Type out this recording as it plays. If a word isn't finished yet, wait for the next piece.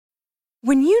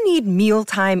When you need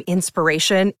mealtime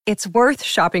inspiration, it's worth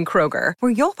shopping Kroger,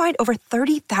 where you'll find over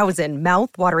 30,000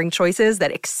 mouth-watering choices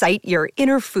that excite your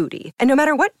inner foodie. And no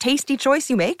matter what tasty choice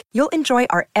you make, you'll enjoy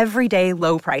our everyday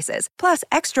low prices, plus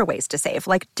extra ways to save,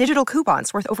 like digital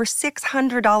coupons worth over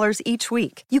 $600 each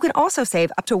week. You can also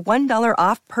save up to $1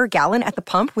 off per gallon at the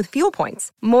pump with fuel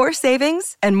points. More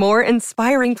savings and more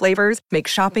inspiring flavors make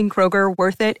shopping Kroger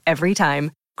worth it every time.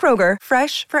 Kroger,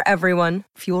 fresh for everyone.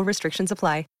 Fuel restrictions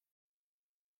apply.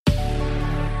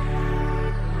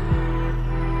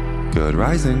 Good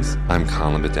Risings. I'm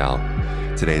Colin Bedell.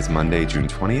 Today is Monday, June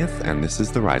 20th, and this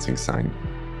is The Rising Sign.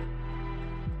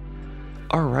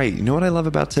 All right, you know what I love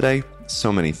about today?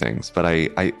 So many things, but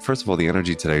I first of all, the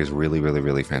energy today is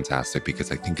really fantastic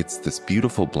because I think it's this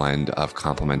beautiful blend of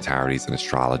complementarities in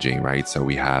astrology, right? So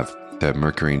we have the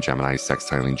Mercury in Gemini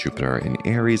sextiling Jupiter in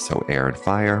Aries, so air and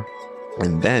fire.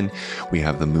 And then we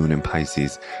have the moon in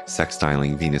Pisces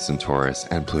sextiling Venus in Taurus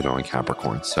and Pluto in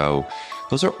Capricorn. So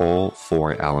those are all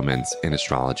four elements in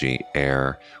astrology: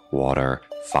 air, water,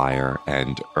 fire,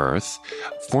 and earth,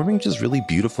 forming just really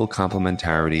beautiful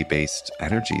complementarity-based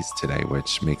energies today,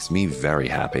 which makes me very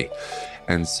happy.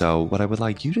 And so what I would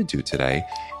like you to do today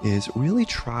is really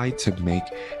try to make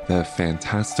the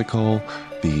fantastical,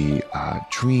 the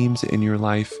dreams in your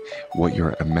life, what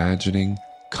you're imagining,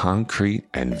 concrete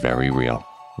and very real,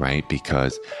 right?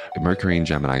 Because Mercury in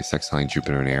Gemini sextiling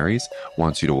Jupiter in Aries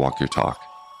wants you to walk your talk,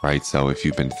 right? So if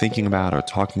you've been thinking about or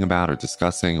talking about or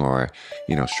discussing or,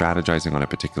 strategizing on a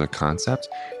particular concept,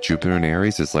 Jupiter in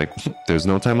Aries is like, there's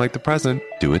no time like the present,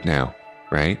 do it now,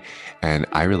 right? And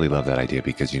I really love that idea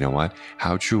because you know what?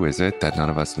 How true is it that none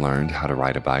of us learned how to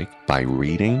ride a bike by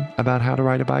reading about how to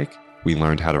ride a bike? We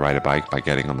learned how to ride a bike by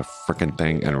getting on the freaking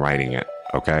thing and riding it.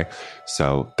 Okay,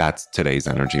 so that's today's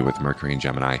energy with Mercury and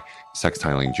Gemini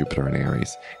sextiling Jupiter and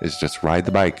Aries, is just ride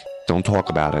the bike. Don't talk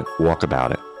about it, walk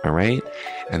about it. All right.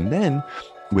 And then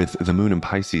with the moon in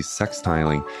Pisces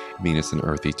sextiling Venus in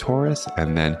earthy Taurus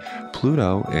and then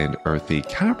Pluto in earthy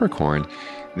Capricorn,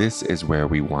 this is where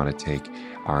we want to take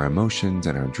our emotions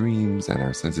and our dreams and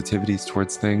our sensitivities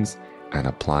towards things and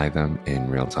apply them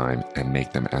in real time and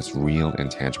make them as real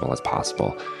and tangible as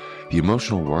possible. The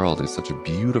emotional world is such a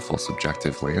beautiful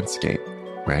subjective landscape,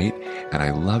 right? And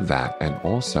I love that. And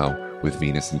also with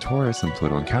Venus in Taurus and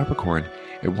Pluto in Capricorn,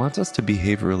 it wants us to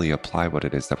behaviorally apply what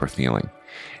it is that we're feeling,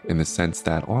 in the sense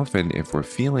that often if we're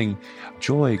feeling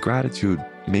joy, gratitude,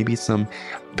 maybe some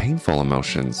painful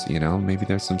emotions, maybe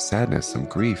there's some sadness, some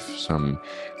grief, some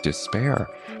despair,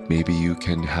 maybe you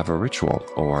can have a ritual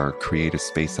or create a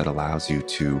space that allows you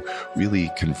to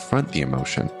really confront the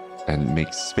emotion and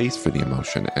make space for the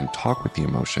emotion and talk with the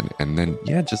emotion and then,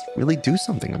 just really do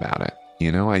something about it.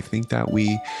 I think that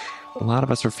a lot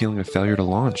of us are feeling a failure to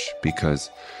launch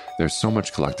because there's so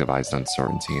much collectivized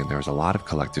uncertainty and there's a lot of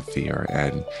collective fear,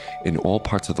 and in all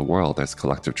parts of the world there's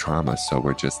collective trauma. So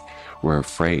we're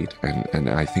afraid. And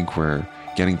I think we're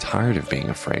getting tired of being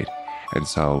afraid. And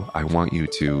so I want you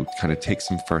to kind of take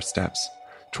some first steps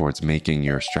towards making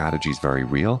your strategies very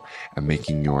real and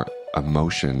making your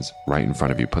emotions right in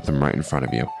front of you. Put them right in front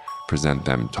of you, present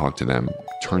them, talk to them,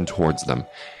 turn towards them.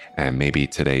 And maybe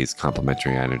today's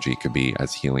complementary energy could be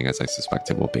as healing as I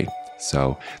suspect it will be.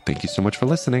 So thank you so much for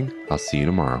listening. I'll see you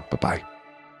tomorrow. Bye-bye.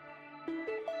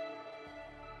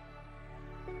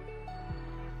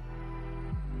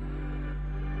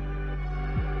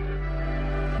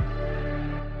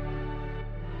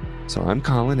 So I'm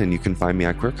Colin, and you can find me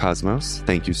at Queer Cosmos.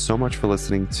 Thank you so much for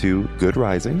listening to Good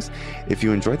Risings. If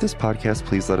you enjoyed this podcast,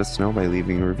 please let us know by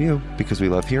leaving a review because we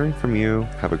love hearing from you.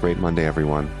 Have a great Monday,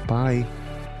 everyone. Bye.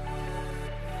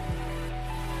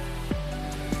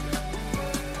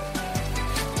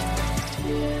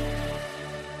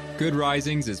 Good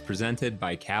Risings is presented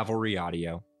by Cavalry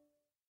Audio.